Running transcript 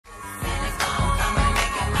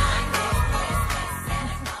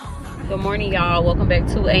Good morning, y'all. Welcome back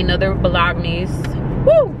to another Vlogmas.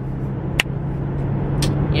 Woo!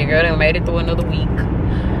 Your girl done made it through another week.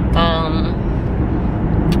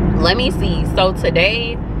 Let me see. So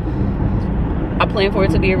today, I plan for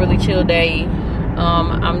it to be a really chill day.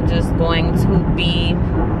 I'm just going to be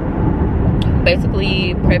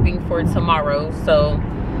basically prepping for tomorrow. So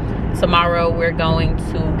tomorrow we're going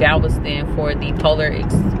to Galveston for the Polar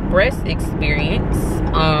Express experience.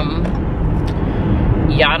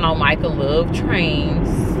 Y'all know Michael loves trains,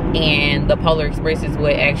 and the Polar Express is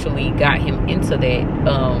what actually got him into that.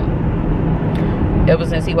 Ever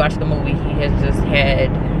since he watched the movie, he has just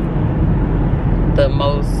had the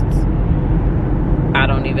most, I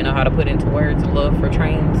don't even know how to put into words, love for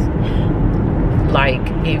trains. Like,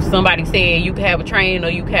 if somebody said you can have a train or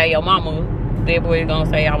you can have your mama, that boy is gonna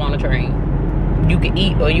say, I want a train. You can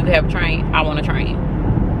eat or you can have a train, I want a train.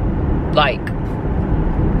 Like,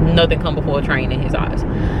 nothing come before a train in his eyes.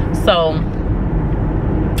 So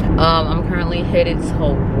I'm currently headed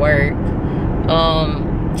to work.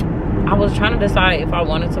 I was trying to decide if I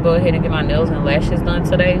wanted to go ahead and get my nails and lashes done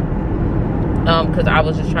today, because I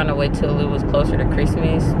was just trying to wait till it was closer to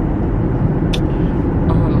Christmas. I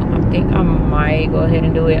think I might go ahead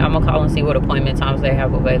and do it. I'm gonna call and see what appointment times they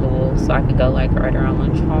have available, so I could go like right around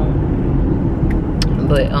lunchtime.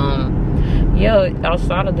 But yeah,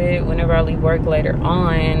 outside of that, whenever I leave work later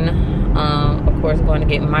on, of course, going to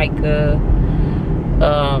get Micah.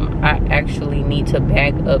 I actually need to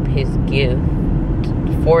bag up his gift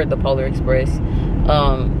for the Polar Express,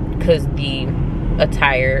 because the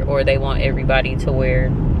attire, or they want everybody to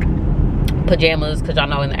wear pajamas, because y'all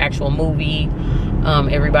know in the actual movie,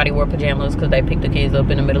 everybody wore pajamas because they picked the kids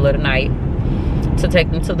up in the middle of the night to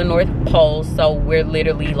take them to the North Pole. So we're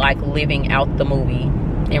literally like living out the movie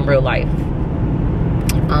in real life.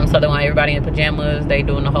 So they want everybody in pajamas. They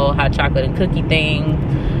doing the whole hot chocolate and cookie thing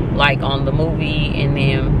like on the movie, and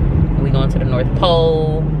then we going to the North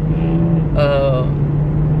Pole.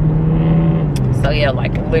 So yeah,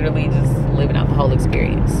 like literally just living out the whole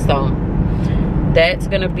experience. So that's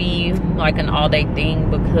gonna be like an all-day thing,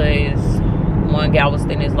 because one,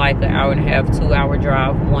 Galveston is like an hour and a half, 2-hour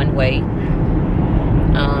drive one way,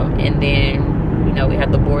 and then, you know, we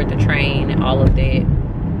have to board the train and all of that,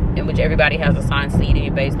 in which everybody has assigned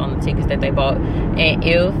seating based on the tickets that they bought. And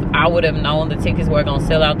if I would have known the tickets were gonna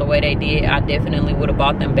sell out the way they did, I definitely would have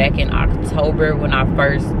bought them back in October when I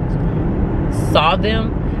first saw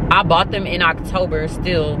them. I bought them in October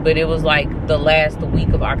still, but it was like the last week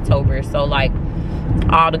of October. So like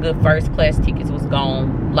all the good first class tickets was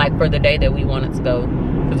gone, like for the day that we wanted to go,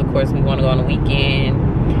 because of course we want to go on the weekend.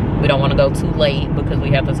 We don't want to go too late because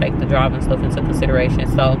we have to take the drive and stuff into consideration.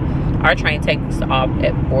 So our train takes off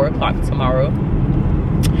at 4 o'clock tomorrow.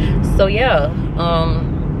 So yeah,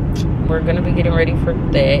 we're gonna be getting ready for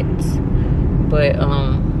that. But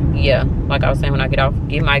yeah, like I was saying, when I get off,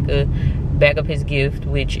 get Micah, bag up his gift,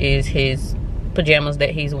 which is his pajamas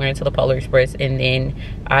that he's wearing to the Polar Express, and then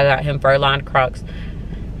I got him fur-lined Crocs.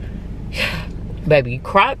 Baby,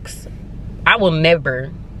 Crocs, I will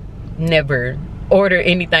never order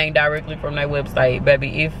anything directly from their website,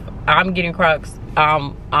 baby. If I'm getting Crocs,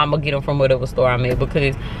 I'm gonna get them from whatever store I'm at,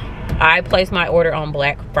 because I placed my order on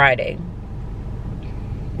Black Friday.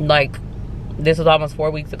 Like, this was almost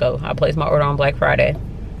 4 weeks ago. I placed my order on Black Friday.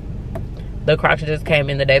 The Crocs just came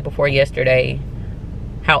in the day before yesterday.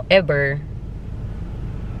 However,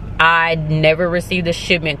 I never received a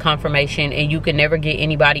shipment confirmation, and you can never get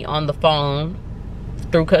anybody on the phone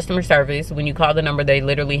through customer service. When you call the number, they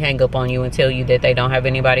literally hang up on you and tell you that they don't have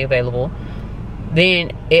anybody available.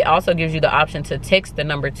 Then it also gives you the option to text the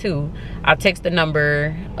number too. I text the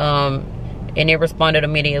number, and it responded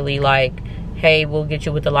immediately like, hey, we'll get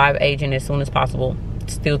you with the live agent as soon as possible.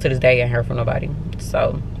 Still to this day, I ain't heard from nobody.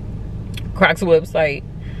 So Crocs website,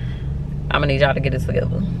 I'm gonna need y'all to get it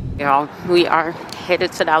together. Y'all, we are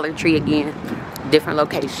headed to Dollar Tree again, different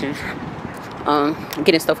location.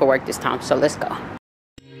 Getting stuff for work this time, so let's go.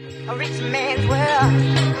 A rich man's world.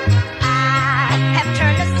 I have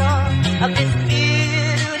turned the song of this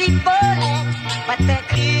beautiful land, but that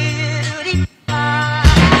beauty.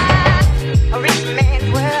 A rich man's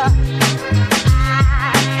world. I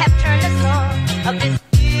have turned the song of this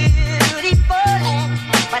beautiful land,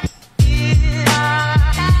 but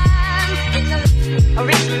a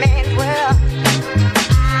rich man's world.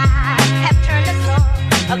 I have turned the song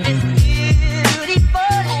of this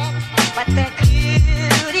beautiful land, but that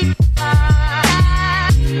beauty.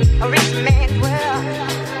 A rich man's world.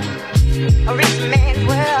 A rich man's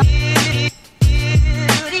world.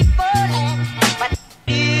 Beautiful land, but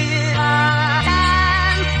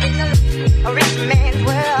a rich man's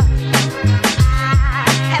world. I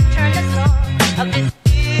have turned the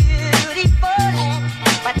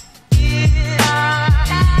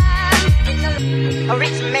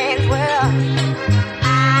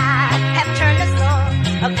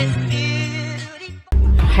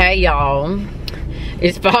Hey y'all,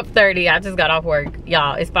 it's 5:30. I just got off work,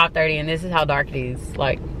 y'all. It's 5:30 and this is how dark it is.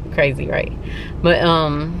 Like crazy, right? But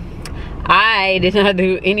I did not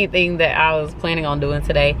do anything that I was planning on doing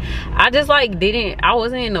today. I just like I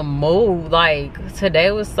wasn't in the mood. Like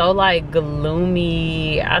today was so like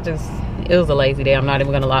gloomy. It was a lazy day, I'm not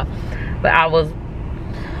even gonna lie. But I was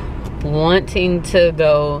wanting to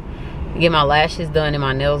go get my lashes done and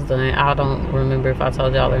my nails done. I don't remember if I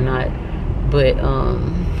told y'all or not, but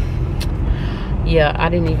yeah, I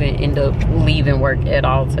didn't even end up leaving work at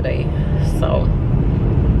all today, so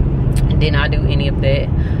I did not do any of that.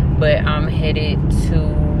 But I'm headed to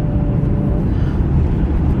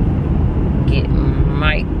get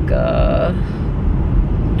Micah,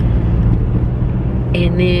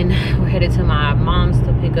 and then we're headed to my mom's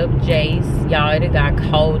to pick up Jace. Y'all, it got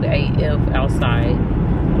cold AF outside.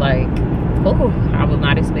 Like, oh, I was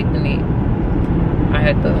not expecting it. I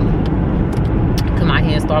had to come out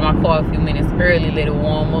here and start my car a few minutes early, let it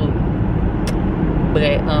warm up.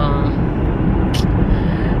 But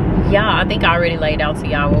yeah, I think I already laid out to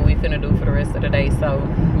y'all what we finna do for the rest of the day. So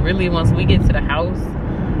really, once we get to the house,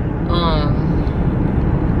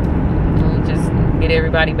 we'll just get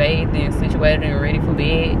everybody bathed and situated and ready for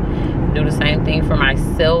bed. Do the same thing for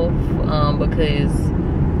myself, because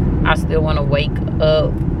I still want to wake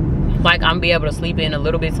up. Like, I'm be able to sleep in a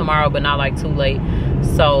little bit tomorrow, but not like too late.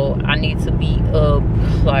 So I need to be up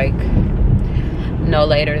like no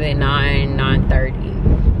later than 9:30.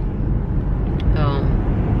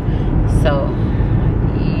 So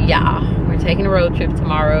yeah, we're taking a road trip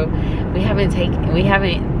tomorrow. We haven't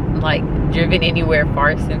like driven anywhere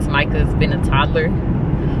far since Micah's been a toddler.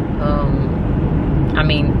 I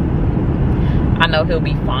mean, I know he'll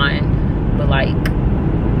be fine, but like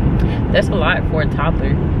that's a lot for a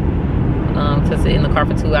toddler. To sit in the car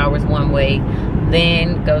for 2 hours one way,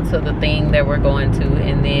 then go to the thing that we're going to,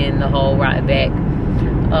 and then the whole ride back.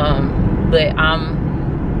 But I'm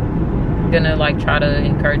gonna like try to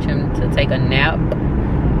encourage him to take a nap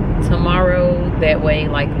tomorrow. That way,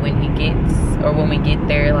 like when we get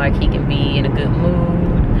there, like he can be in a good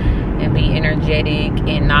mood and be energetic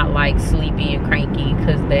and not like sleepy and cranky,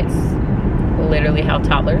 because that's literally how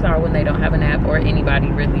toddlers are when they don't have a nap, or anybody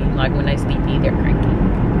really, like when they sleepy, they're cranky.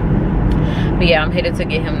 But yeah, I'm headed to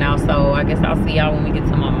get him now, so I guess I'll see y'all when we get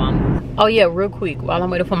to my mom. Oh yeah, real quick, while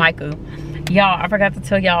I'm waiting for Micah, y'all, I forgot to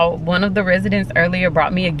tell y'all, one of the residents earlier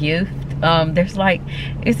brought me a gift. There's like,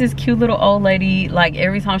 it's this cute little old lady. Like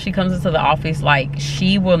every time she comes into the office, like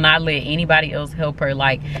she will not let anybody else help her.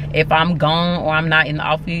 Like if I'm gone or I'm not in the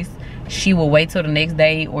office, she will wait till the next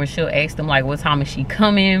day, or she'll ask them like, what time is she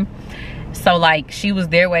coming? So like she was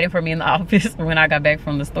there waiting for me in the office when I got back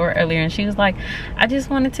from the store earlier, and she was like, I just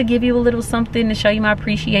wanted to give you a little something to show you my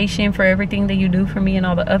appreciation for everything that you do for me and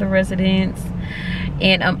all the other residents.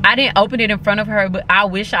 And I didn't open it in front of her, but I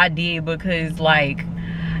wish I did, because like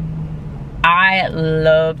I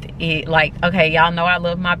loved it. Like, okay, y'all know I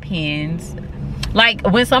love my pens. Like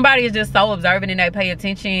when somebody is just so observant and they pay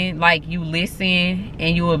attention, like you listen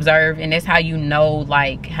and you observe, and that's how you know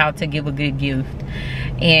like how to give a good gift.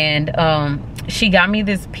 And she got me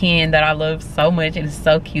this pen that I love so much. It is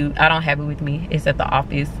so cute. I don't have it with me, it's at the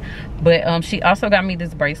office. But she also got me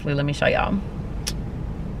this bracelet. Let me show y'all.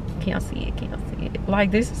 Can't see it, can't see it.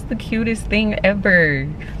 Like, this is the cutest thing ever.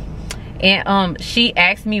 And she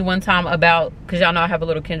asked me one time about, because y'all know I have a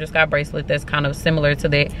little Kendra Scott bracelet that's kind of similar to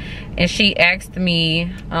that, and she asked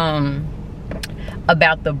me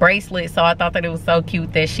about the bracelet. So I thought that it was so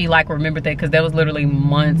cute that she like remembered that, because that was literally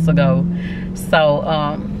months ago.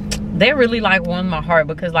 So that really like warmed my heart,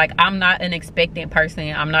 because like I'm not an expectant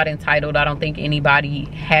person. I'm not entitled. I don't think anybody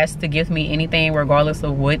has to give me anything regardless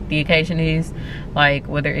of what the occasion is, like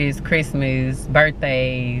whether it's Christmas,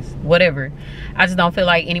 birthdays, whatever. I just don't feel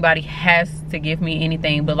like anybody has to give me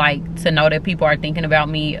anything, but like to know that people are thinking about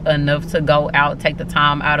me enough to go out, take the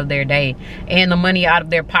time out of their day and the money out of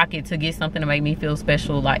their pocket to get something to make me feel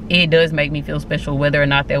special. Like, it does make me feel special whether or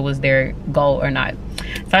not that was their goal or not.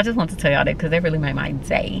 So I just want to tell y'all that, because that really made my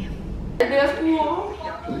day. I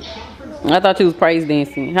thought you was praise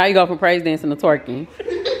dancing. How you go from praise dancing to twerking?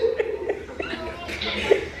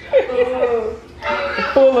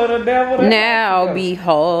 Now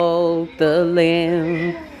behold the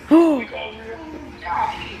Lamb.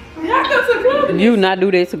 You not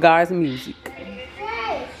do that to God's music.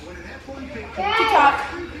 TikTok.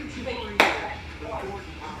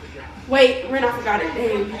 Wait, Ren, I forgot it.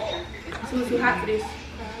 Dang. It's too hot for this.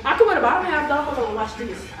 I can wear the bottom half though. Hold on, watch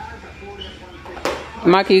this.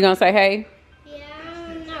 Mikey, you gonna say hey? Yeah,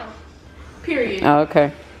 no. Period. Oh,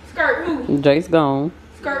 okay. Skirt who? Jace gone.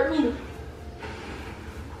 Skirt who?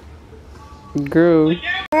 Girl.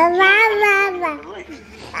 You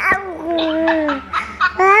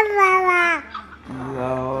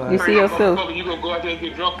see yourself. You gonna go out there and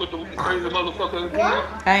get drunk with the crazy motherfucker again?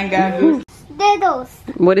 I ain't got good. Skittles.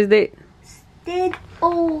 What is that?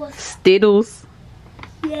 Skittles. Skittles.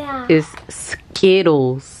 Yeah. It's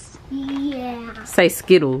Skittles. Yeah. Say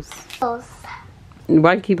Skittles.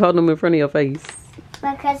 Why you keep holding them in front of your face?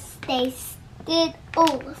 Because they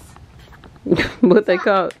Skittles. What they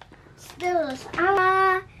called? Skittles. Can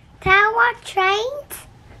I watch trains?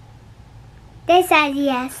 They said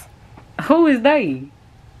yes. Who is they?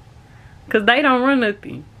 Cause they don't run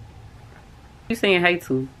nothing. You saying hey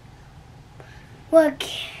to? Look,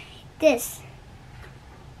 this.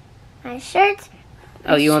 My shirt.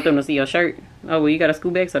 Oh, you want them to see your shirt? Oh, well, you gotta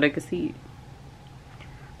scoot back so they can see it.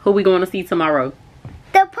 Who we going to see tomorrow?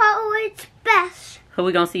 The Pole is best. Who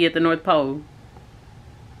we gonna see at the North Pole?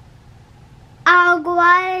 I'll go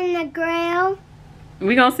out in the ground.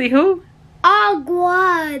 We gonna see who?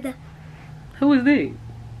 Agwad. Who is that?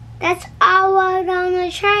 That's Agwad on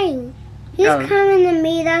the train. He's Oh. coming to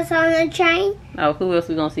meet us on the train. Oh, who else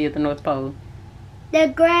we gonna see at the North Pole? The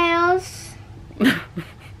girls.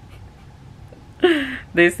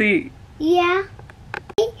 They see. Yeah.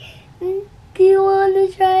 Do you want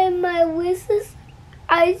to try my whistles?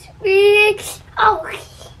 Ice cream? Oh.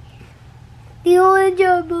 Do you want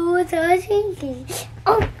your boots?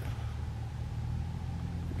 Oh.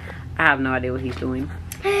 I have no idea what he's doing.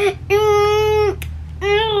 Bum,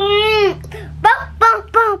 bum,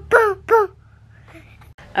 bum, bum, bum.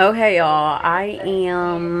 Okay, y'all. I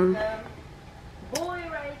am.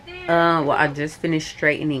 Well, I just finished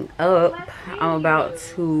straightening up. I'm about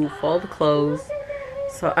to fold the clothes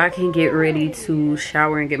so I can get ready to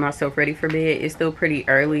shower and get myself ready for bed. It's still pretty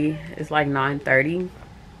early. It's like 9:30.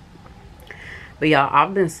 But y'all,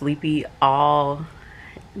 I've been sleepy all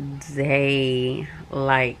day.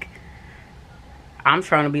 Like, I'm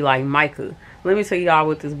trying to be like Micah. Let me tell y'all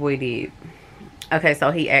what this boy did. Okay,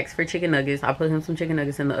 so he asked for chicken nuggets. I put him some chicken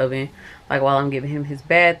nuggets in the oven, like while I'm giving him his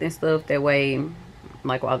bath and stuff. That way,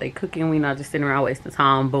 like while they cooking, we not just sitting around wasting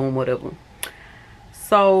time. Boom, whatever.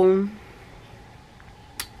 So,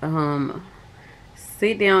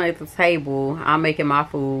 sit down at the table. I'm making my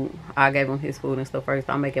food. I gave him his food and stuff first.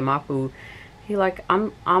 I'm making my food. He like,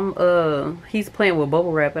 he's playing with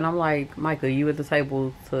bubble wrap, and I'm like, Micah, you at the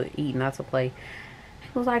table to eat, not to play. He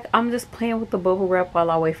was like, I'm just playing with the bubble wrap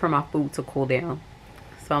while I wait for my food to cool down.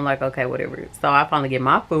 So I'm like, okay, whatever. So I finally get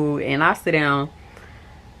my food, and I sit down.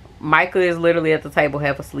 Micah is literally at the table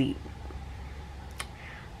half asleep.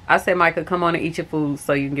 I said, Micah, come on and eat your food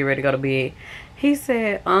so you can get ready to go to bed. He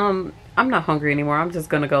said, I'm not hungry anymore. I'm just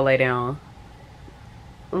gonna go lay down.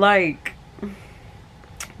 Like,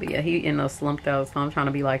 but yeah, he ended up slumped out, so I'm trying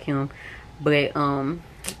to be like him. But I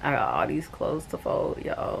got all these clothes to fold,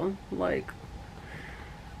 y'all. Like,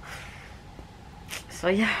 so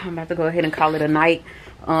yeah, I'm about to go ahead and call it a night.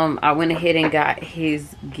 I went ahead and got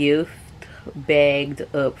his gift bagged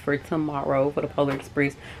up for tomorrow for the Polar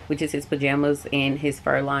Express, which is his pajamas and his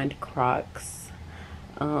fur-lined Crocs.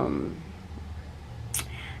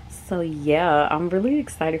 So yeah, I'm really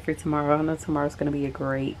excited for tomorrow. I know tomorrow's gonna be a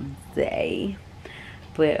great day,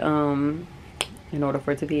 but in order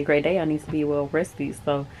for it to be a great day, I need to be well rested.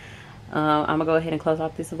 So I'm gonna go ahead and close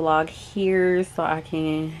off this vlog here so I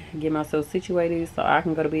can get myself situated so I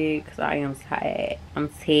can go to bed, because I am tired. I'm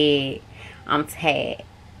tired.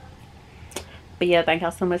 But yeah, thank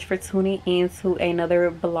y'all so much for tuning in to another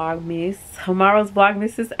Vlogmas. Tomorrow's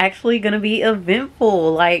Vlogmas is actually gonna be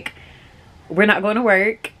eventful. Like, we're not going to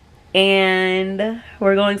work and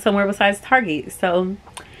we're going somewhere besides Target. So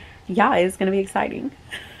yeah, it's gonna be exciting.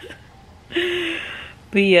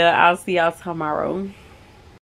 But yeah, I'll see y'all tomorrow.